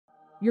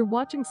You're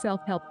watching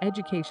Self-Help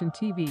Education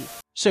TV.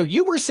 So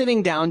you were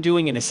sitting down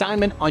doing an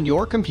assignment on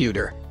your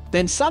computer,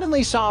 then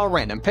suddenly saw a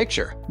random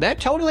picture that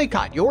totally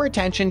caught your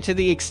attention to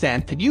the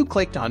extent that you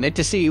clicked on it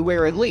to see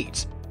where it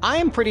leads. I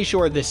am pretty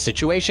sure this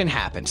situation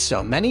happened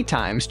so many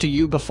times to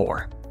you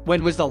before.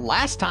 When was the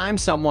last time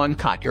someone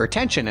caught your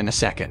attention in a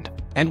second?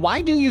 And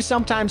why do you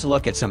sometimes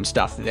look at some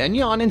stuff then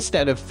yawn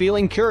instead of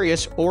feeling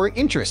curious or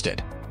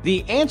interested?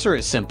 The answer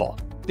is simple.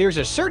 There's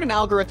a certain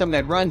algorithm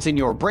that runs in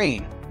your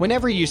brain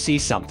whenever you see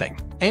something.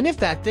 And if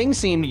that thing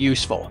seemed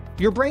useful,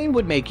 your brain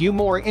would make you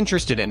more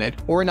interested in it,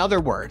 or in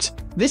other words,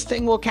 this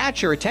thing will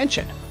catch your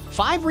attention.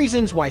 5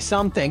 reasons why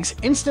some things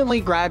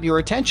instantly grab your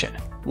attention.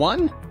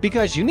 1.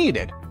 Because you need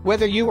it,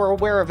 whether you are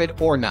aware of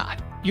it or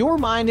not. Your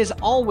mind is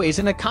always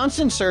in a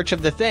constant search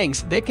of the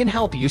things that can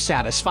help you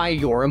satisfy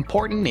your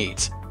important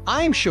needs.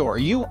 I'm sure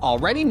you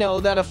already know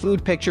that a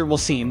food picture will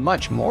seem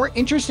much more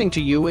interesting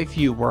to you if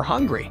you were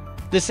hungry.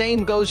 The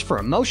same goes for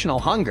emotional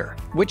hunger,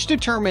 which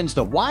determines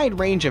the wide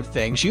range of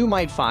things you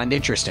might find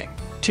interesting.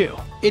 2.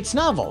 It's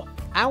novel.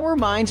 Our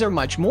minds are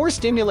much more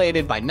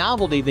stimulated by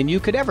novelty than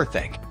you could ever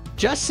think.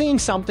 Just seeing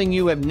something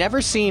you have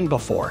never seen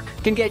before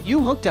can get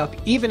you hooked up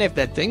even if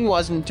that thing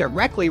wasn't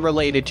directly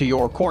related to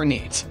your core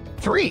needs.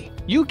 3.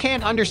 You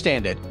can't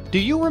understand it. Do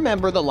you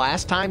remember the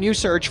last time you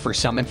searched for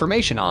some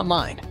information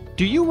online?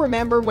 Do you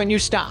remember when you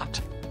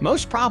stopped?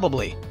 Most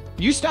probably,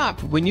 you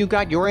stopped when you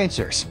got your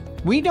answers.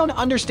 We don't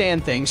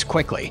understand things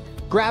quickly,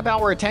 grab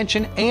our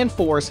attention, and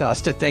force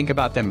us to think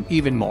about them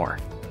even more.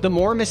 The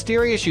more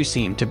mysterious you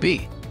seem to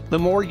be, the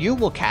more you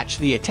will catch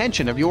the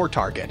attention of your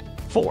target.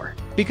 4.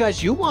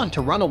 Because you want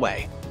to run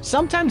away.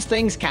 Sometimes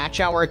things catch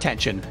our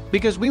attention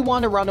because we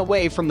want to run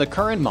away from the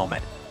current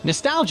moment.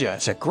 Nostalgia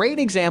is a great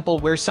example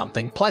where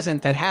something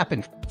pleasant that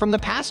happened from the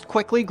past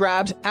quickly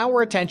grabs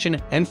our attention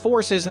and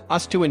forces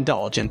us to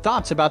indulge in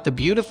thoughts about the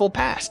beautiful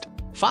past.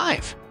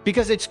 5.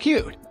 Because it's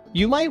cute.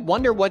 You might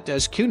wonder, what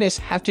does cuteness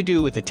have to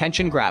do with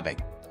attention grabbing?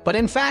 But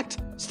in fact,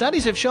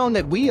 studies have shown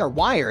that we are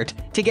wired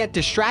to get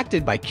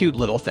distracted by cute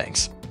little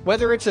things.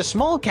 Whether it's a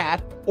small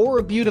cat or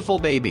a beautiful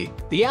baby,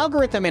 the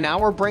algorithm in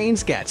our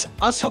brains gets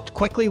us hooked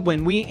quickly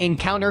when we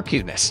encounter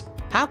cuteness.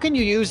 How can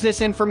you use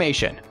this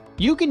information?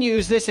 You can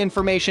use this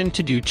information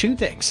to do 2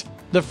 things.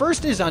 The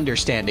first is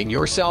understanding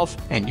yourself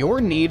and your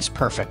needs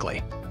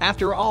perfectly.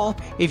 After all,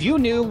 if you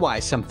knew why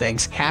some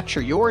things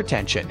capture your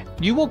attention,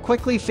 you will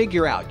quickly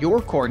figure out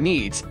your core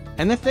needs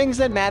and the things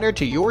that matter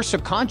to your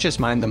subconscious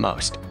mind the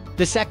most.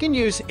 The second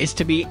use is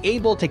to be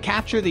able to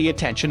capture the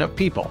attention of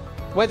people.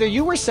 Whether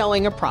you are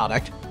selling a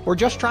product or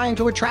just trying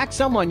to attract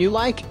someone you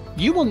like,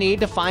 you will need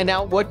to find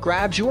out what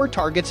grabs your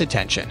target's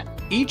attention.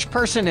 Each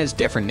person has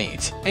different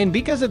needs, and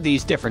because of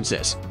these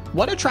differences,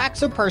 what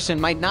attracts a person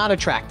might not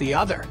attract the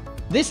other.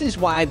 This is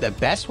why the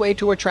best way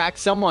to attract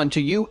someone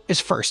to you is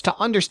first to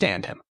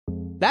understand him.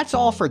 That's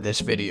all for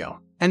this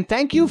video, and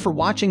thank you for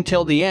watching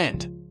till the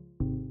end.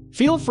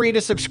 Feel free to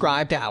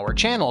subscribe to our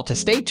channel to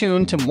stay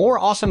tuned to more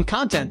awesome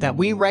content that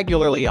we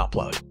regularly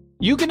upload.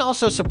 You can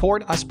also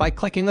support us by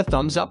clicking the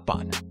thumbs up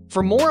button.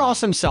 For more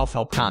awesome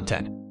self-help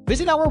content,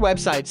 visit our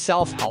website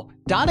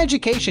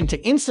selfhelp.education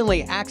to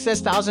instantly access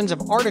thousands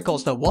of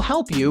articles that will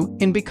help you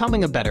in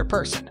becoming a better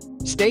person.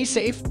 Stay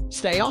safe,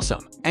 stay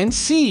awesome, and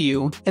see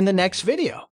you in the next video.